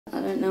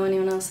I don't know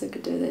anyone else who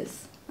could do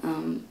this.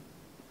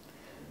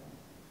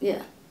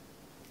 Yeah.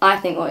 I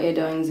think what you're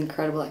doing is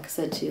incredible, like I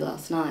said to you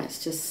last night.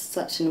 It's just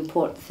such an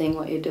important thing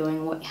what you're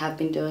doing, what you have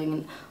been doing,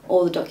 and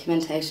all the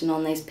documentation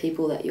on these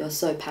people that you're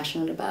so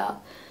passionate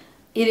about.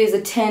 It is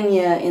a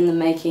 10-year in the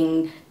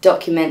making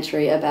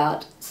documentary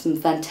about some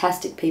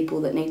fantastic people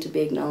that need to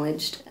be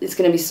acknowledged. It's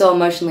going to be so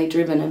emotionally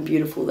driven and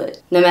beautiful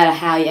that no matter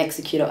how you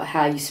execute or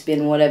how you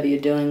spin whatever you're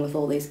doing with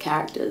all these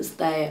characters,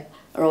 they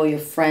are all your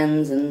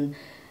friends, and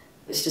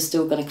it's just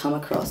still going to come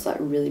across like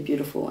really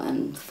beautiful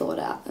and thought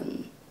out.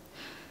 And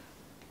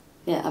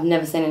yeah, I've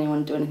never seen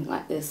anyone do anything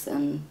like this,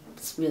 and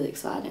it's really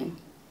exciting.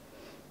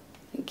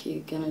 I think you're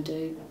going to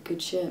do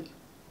good shit.